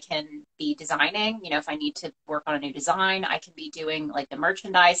website, I can be designing, you know, if I need to work on a new design, I can be doing like the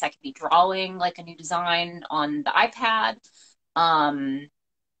merchandise, I can be drawing like a new design on the iPad.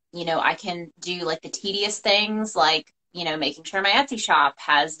 You know, I can do like the tedious things like, you know, making sure my Etsy shop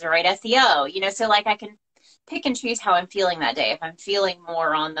has the right SEO, you know, so like I can pick and choose how I'm feeling that day. If I'm feeling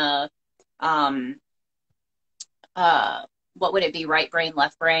more on the, um, what would it be? Right brain,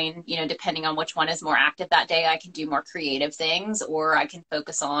 left brain, you know, depending on which one is more active that day, I can do more creative things, or I can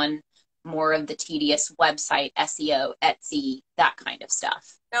focus on more of the tedious website, SEO, Etsy, that kind of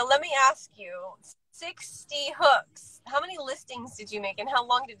stuff. Now, let me ask you, 60 hooks. How many listings did you make, and how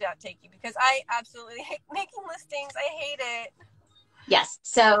long did that take you? Because I absolutely hate making listings. I hate it. Yes.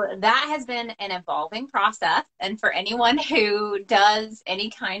 So that has been an evolving process. And for anyone who does any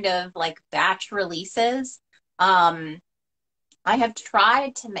kind of like batch releases, I have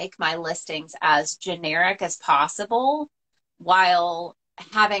tried to make my listings as generic as possible while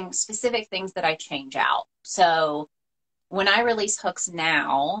having specific things that I change out. So when I release hooks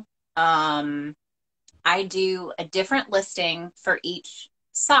now, I do a different listing for each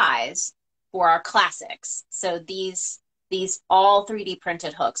size for our classics. So these all 3D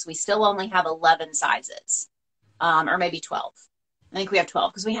printed hooks, we still only have 11 sizes, or maybe 12. I think we have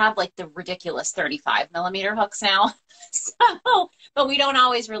 12 because we have like the ridiculous 35mm hooks now. So, but we don't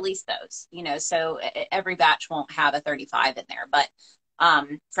always release those, you know, so every batch won't have a 35 in there. But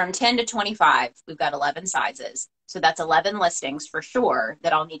from 10 to 25, we've got 11 sizes. So that's 11 listings for sure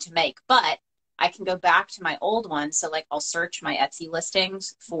that I'll need to make. But I can go back to my old ones. So like I'll search my Etsy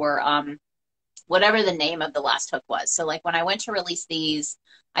listings for whatever the name of the last hook was. So like when I went to release these,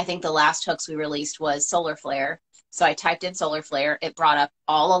 I think the last hooks we released was Solar Flare. So I typed in Solar Flare. It brought up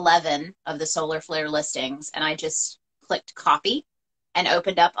all 11 of the Solar Flare listings, and I just clicked copy and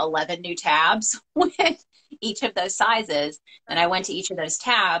opened up 11 new tabs with each of those sizes. And I went to each of those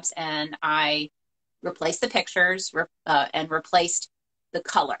tabs and I replaced the pictures and replaced the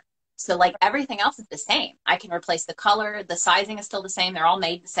color. So like everything else is the same. I can replace the color. The sizing is still the same. They're all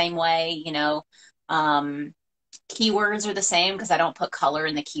made the same way, you know. Keywords are the same because I don't put color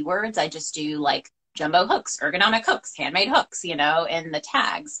in the keywords. I just do like jumbo hooks, ergonomic hooks, handmade hooks, you know, in the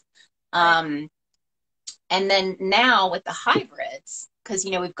tags. And then now with the hybrids, because,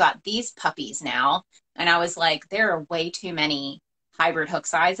 you know, we've got these puppies now, and I was like, there are way too many hybrid hook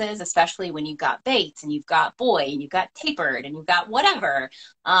sizes, especially when you've got baits and you've got boy and you've got tapered and you've got whatever.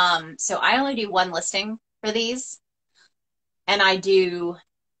 So I only do one listing for these. And I do,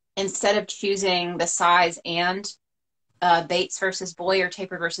 instead of choosing the size and baits versus boy or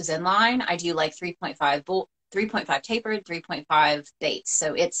tapered versus inline, I do like 3.5 tapered, 3.5 baits.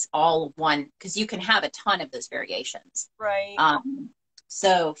 So it's all one, because you can have a ton of those variations. Right.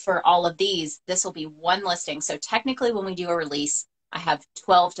 So for all of these, this will be one listing. So technically when we do a release, I have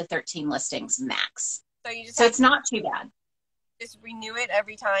 12 to 13 listings max. So it's not too bad. Just renew it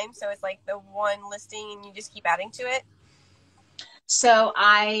every time. So it's like the one listing and you just keep adding to it. So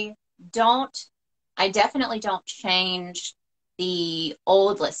I definitely don't change the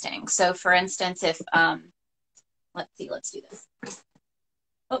old listing. So for instance, if, let's do this.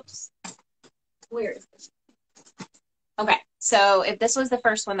 Oops. Where is this? Okay. So if this was the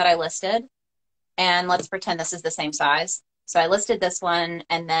first one that I listed, and let's pretend this is the same size. So I listed this one,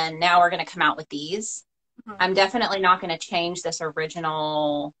 and then now we're going to come out with these. Mm-hmm. I'm definitely not going to change this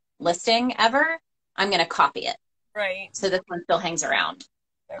original listing ever. I'm going to copy it. Right. So this one still hangs around.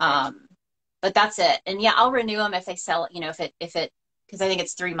 Okay. But that's it. And yeah, I'll renew them if they sell it, you know, if it, because I think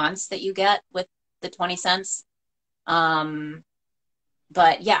it's 3 months that you get with the 20 cents.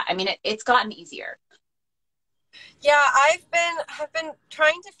 But yeah, I mean, it's gotten easier. Yeah, I've been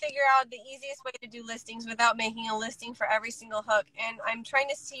trying to figure out the easiest way to do listings without making a listing for every single hook, and I'm trying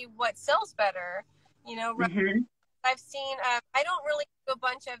to see what sells better. You know, mm-hmm. I've seen. I don't really do a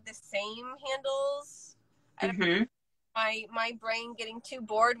bunch of the same handles. Mm-hmm. My brain getting too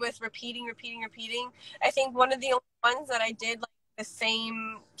bored with repeating. I think one of the only ones that I did like the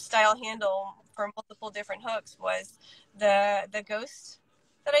same style handle for multiple different hooks was the ghost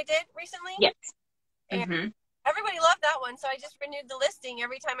that I did recently. Yes. And mm-hmm. Everybody loved that one, so I just renewed the listing.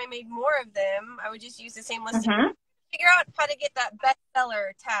 Every time I made more of them, I would just use the same listing. Mm-hmm. Figure out how to get that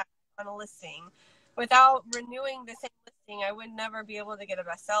bestseller tag on a listing. Without renewing the same listing, I would never be able to get a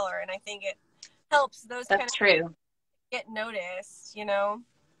bestseller, and I think it helps those kind of true. Get noticed, you know?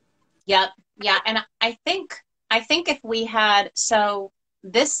 Yep. Yeah, and I think if we had, so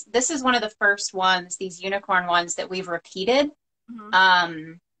this is one of the first ones, these unicorn ones that we've repeated.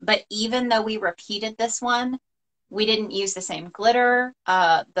 Mm-hmm. But even though we repeated this one, We didn't use the same glitter.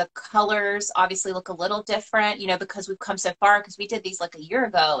 The colors obviously look a little different, you know, because we've come so far, because we did these like a year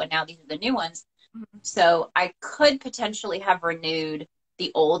ago and now these are the new ones. So I could potentially have renewed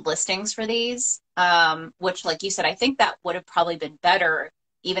the old listings for these, which, like you said, I think that would have probably been better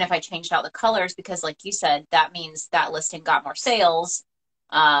even if I changed out the colors, because like you said, that means that listing got more sales.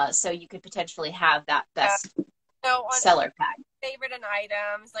 So you could potentially have that best So on seller pack. favorite and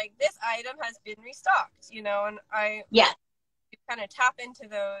items, like this item has been restocked, you know, and I Yeah, kind of tap into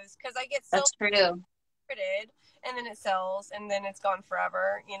those because I get so that's true. printed and then it sells and then it's gone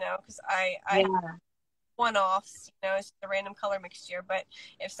forever, you know, because I Yeah. have one-offs, you know, it's just a random color mixture. But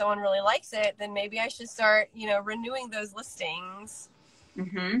if someone really likes it, then maybe I should start, you know, renewing those listings,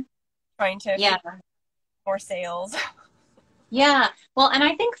 trying to Yeah. more sales. Yeah. Well, and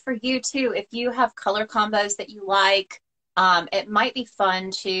I think for you too, if you have color combos that you like, it might be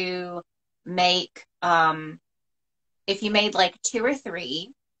fun to make, if you made like two or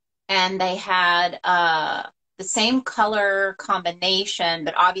three and they had the same color combination,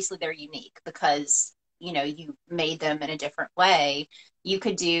 but obviously they're unique because, you know, you made them in a different way. You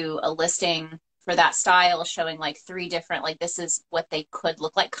could do a listing for that style showing like three different, like this is what they could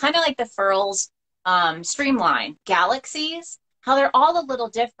look like, kind of like the Furls Streamline Galaxies, how they're all a little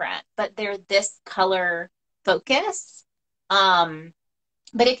different, but they're this color focus.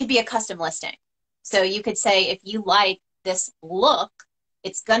 But it could be a custom listing. So you could say, if you like this look,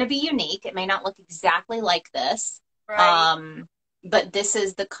 it's going to be unique. It may not look exactly like this. Right. But this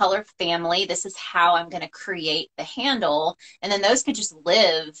is the color family. This is how I'm going to create the handle. And then those could just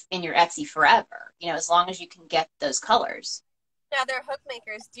live in your Etsy forever, you know, as long as you can get those colors. Now their hook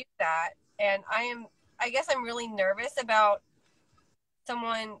makers do that. And I guess I'm really nervous about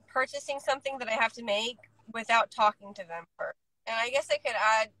someone purchasing something that I have to make without talking to them first. And I guess I could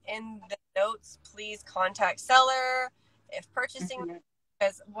add in the notes, please contact seller if purchasing,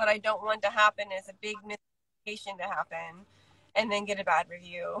 because what I don't want to happen is a big miscommunication to happen and then get a bad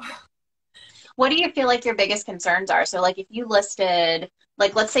review. What do you feel like your biggest concerns are? So like if you listed,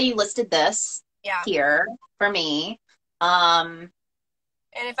 like let's say you listed this here for me. And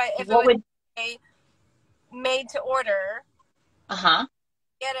if it was made to order,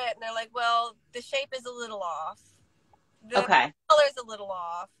 get it, and they're like, well, the shape is a little off. The color's a little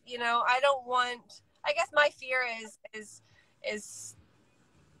off. You know, I don't want, I guess my fear is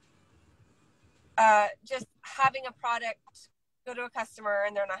just having a product go to a customer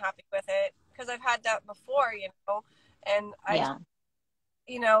and they're not happy with it, because I've had that before, you know, and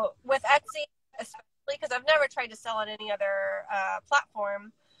you know, with Etsy, especially because I've never tried to sell on any other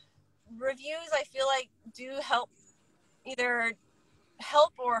platform, reviews I feel like do either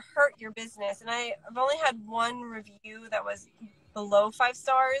help or hurt your business. And I've only had one review that was below 5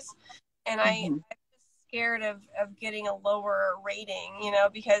 stars, and I'm scared of getting a lower rating, you know,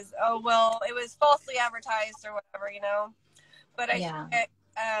 because it was falsely advertised or whatever, you know. But I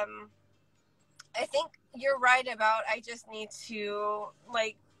think you're right about, I just need to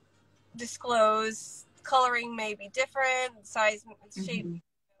like disclose coloring may be different, size, shape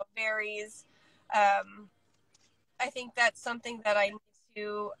varies. I think that's something that I need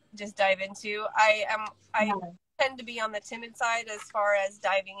to just dive into. I tend to be on the timid side as far as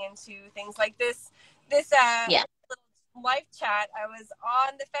diving into things like this little live chat. I was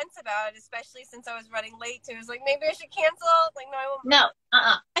on the fence about it, especially since I was running late too. I was like, maybe I should cancel. Like, no, I won't. No.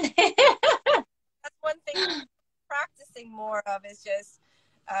 That's one thing I'm practicing more of, is just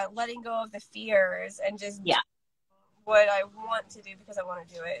letting go of the fears and just do what I want to do because I want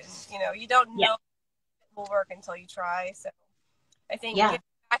to do it. And, you know, you don't know if it will work until you try. So I think getting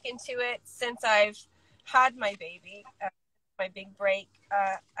back into it since I've had my baby, my big break,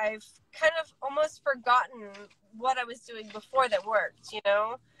 I've kind of almost forgotten what I was doing before that worked, you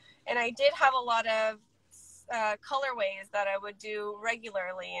know. And I did have a lot of colorways that I would do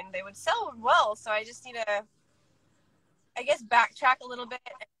regularly, and they would sell well. So I just need to, I guess, backtrack a little bit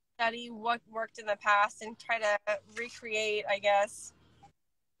and study what worked in the past and try to recreate, I guess,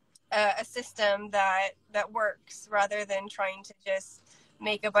 a system that works, rather than trying to just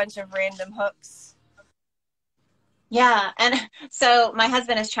make a bunch of random hooks. Yeah. And so my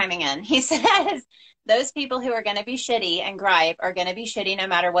husband is chiming in. He says, those people who are going to be shitty and gripe are going to be shitty no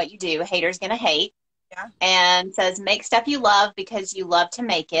matter what you do. Haters going to hate. Yeah. And says, make stuff you love because you love to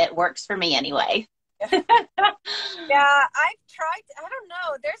make it. Works for me anyway. Yeah, I've tried. I don't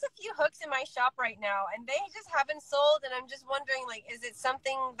know. There's a few hooks in my shop right now, and they just haven't sold. And I'm just wondering, like, is it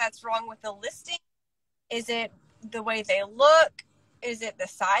something that's wrong with the listing? Is it the way they look? Is it the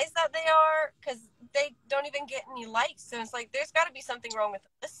size that they are? Because they don't even get any likes. So it's like, there's got to be something wrong with the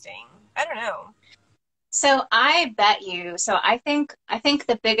listing. I don't know. So I bet you, so I think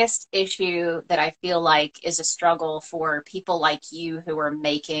the biggest issue that I feel like is a struggle for people like you who are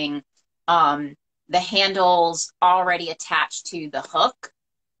making um, the handles already attached to the hook.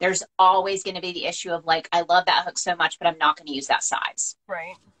 There's always going to be the issue of like, I love that hook so much, but I'm not going to use that size.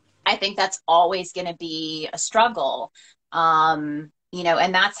 Right. I think that's always going to be a struggle. And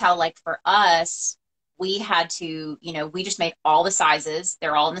that's how, like, for us, we had to, we just made all the sizes.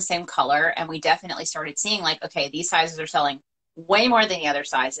 They're all in the same color. And we definitely started seeing, like, okay, these sizes are selling way more than the other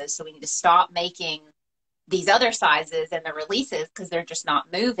sizes. So we need to stop making these other sizes and the releases because they're just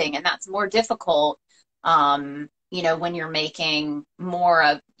not moving. And that's more difficult, when you're making more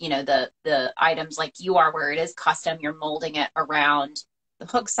of, the items like you are, where it is custom, you're molding it around the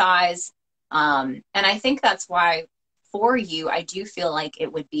hook size. And I think that's why for you, I do feel like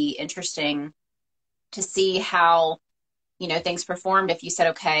it would be interesting to see how, things performed if you said,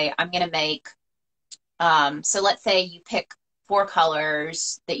 okay, I'm going to make, so let's say you pick 4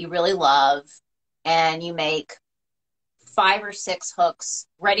 colors that you really love and you make 5 or 6 hooks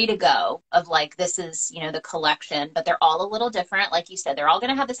ready to go of like, this is, the collection, but they're all a little different. Like you said, they're all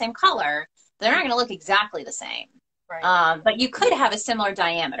going to have the same color, but they're not going to look exactly the same. Right. But you could have a similar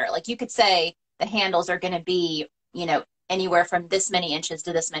diameter. Like you could say the handles are going to be, anywhere from this many inches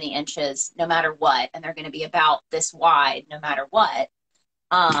to this many inches, no matter what. And they're going to be about this wide, no matter what.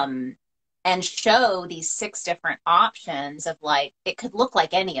 And show these 6 different options of like, it could look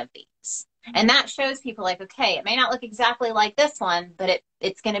like any of these. And that shows people like, okay, it may not look exactly like this one, but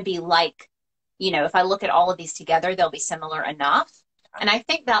it's going to be like, if I look at all of these together, they'll be similar enough. And I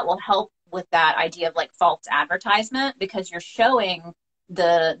think that will help with that idea of like false advertisement, because you're showing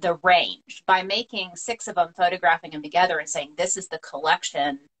the range by making 6 of them, photographing them together and saying, this is the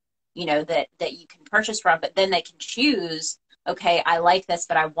collection, that you can purchase from, but then they can choose, okay, I like this,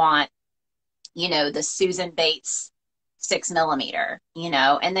 but I want, the Susan Bates 6mm,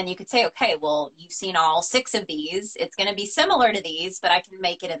 and then you could say, okay, well, you've seen all 6 of these. It's going to be similar to these, but I can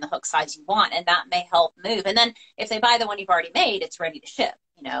make it in the hook size you want. And that may help move. And then if they buy the one you've already made, it's ready to ship,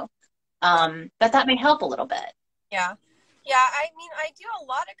 but that may help a little bit. Yeah. Yeah. I mean, I do a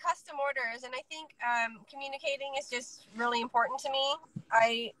lot of custom orders, and I think communicating is just really important to me.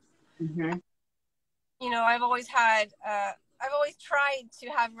 Mm-hmm. I've always tried to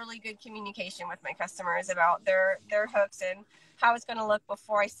have really good communication with my customers about their hooks and how it's going to look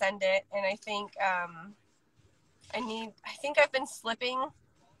before I send it. And I think I've been slipping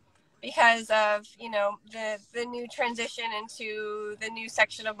because of, the new transition into the new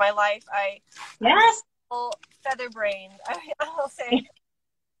section of my life. Yes. I'm feather-brained, I'll say.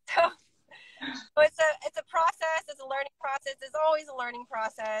 So it's a process. It's a learning process. It's always a learning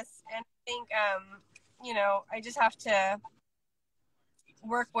process. And I think, I just have to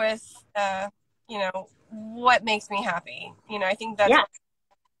work with, what makes me happy. I think that's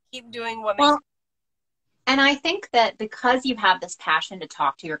keep doing what makes me. And I think that because you have this passion to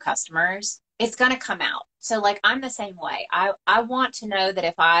talk to your customers, it's going to come out. So like, I'm the same way. I want to know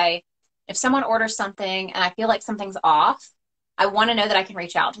that if someone orders something and I feel like something's off, I want to know that I can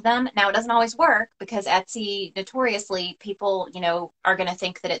reach out to them. Now, it doesn't always work because Etsy, notoriously, people, are going to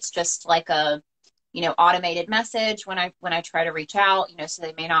think that it's just like a, automated message when I try to reach out, so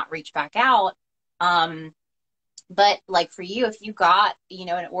they may not reach back out. But like for you, if you got,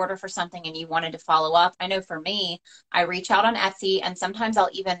 an order for something and you wanted to follow up, I know for me, I reach out on Etsy, and sometimes I'll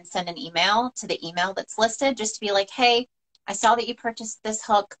even send an email to the email that's listed just to be like, hey, I saw that you purchased this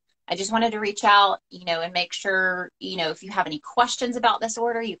hook. I just wanted to reach out, and make sure, if you have any questions about this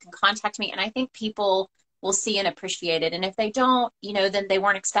order, you can contact me. And I think people will see and appreciate it. And if they don't, then they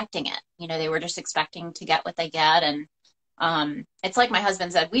weren't expecting it. They were just expecting to get what they get. And it's like my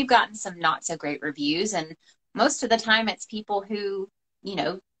husband said, we've gotten some not so great reviews. And most of the time it's people who,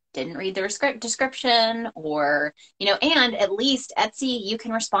 didn't read the description or, and at least Etsy, you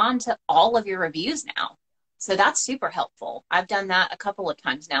can respond to all of your reviews now. So that's super helpful. I've done that a couple of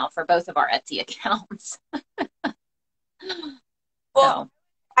times now for both of our Etsy accounts. Well,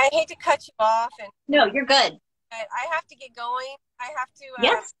 I hate to cut you off. No, you're good. But I have to get going. I have to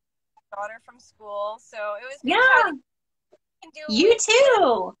yes. my daughter from school. So it was good chatting. You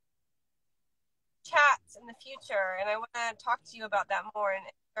too. Chats in the future, and I want to talk to you about that more,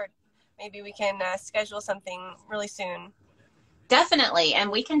 or maybe we can schedule something really soon. Definitely.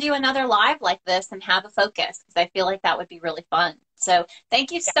 And we can do another live like this and have a focus, because I feel like that would be really fun. So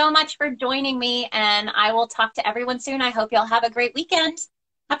thank you so much for joining me, and I will talk to everyone soon. I hope y'all have a great weekend.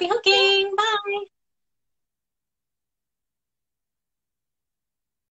 Happy hooking. Bye.